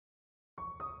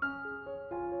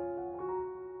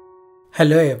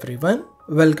Hello everyone,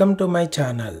 welcome to my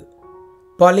channel.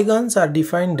 Polygons are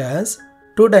defined as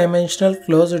two-dimensional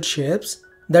closed shapes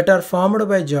that are formed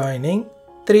by joining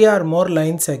three or more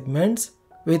line segments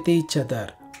with each other.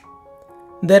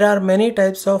 There are many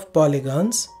types of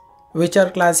polygons which are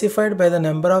classified by the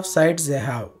number of sides they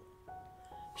have.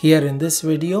 Here in this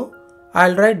video,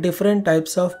 I'll write different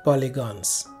types of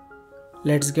polygons.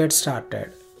 Let's get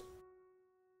started.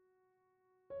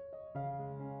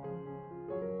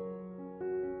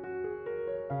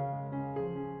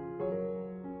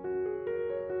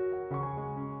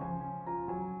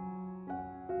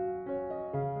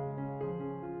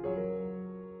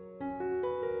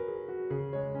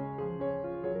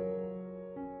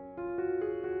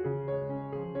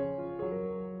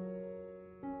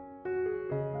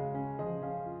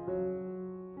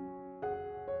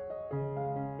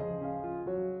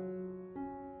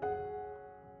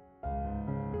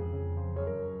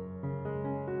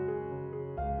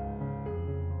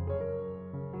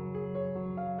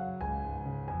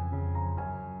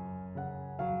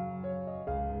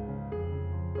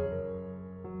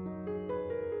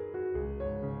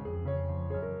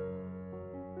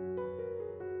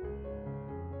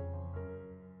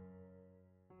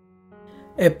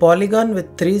 A polygon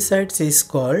with 3 sides is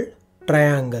called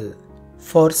triangle,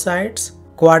 4 sides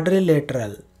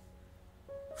quadrilateral,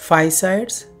 5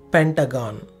 sides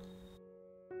pentagon.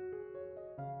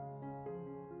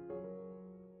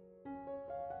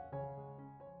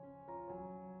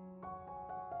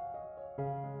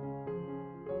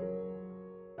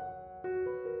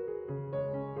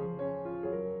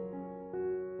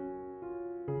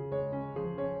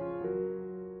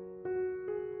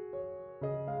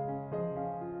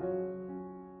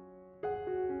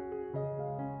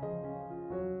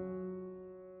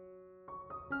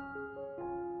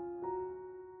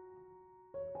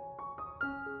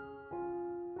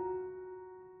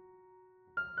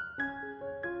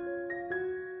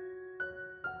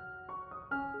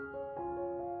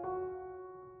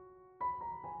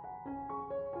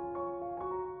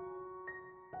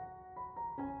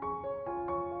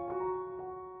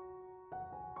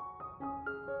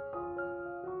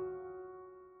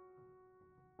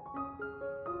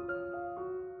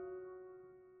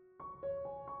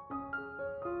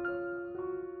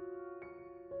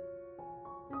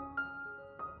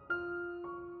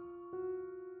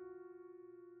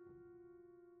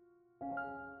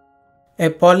 A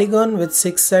polygon with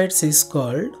 6 sides is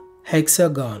called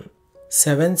hexagon,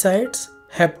 7 sides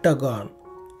heptagon,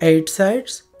 8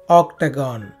 sides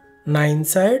octagon, 9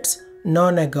 sides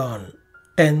nonagon,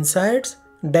 10 sides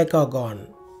decagon.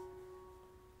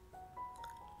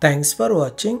 Thanks for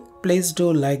watching. Please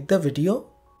do like the video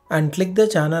and click the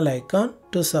channel icon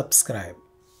to subscribe.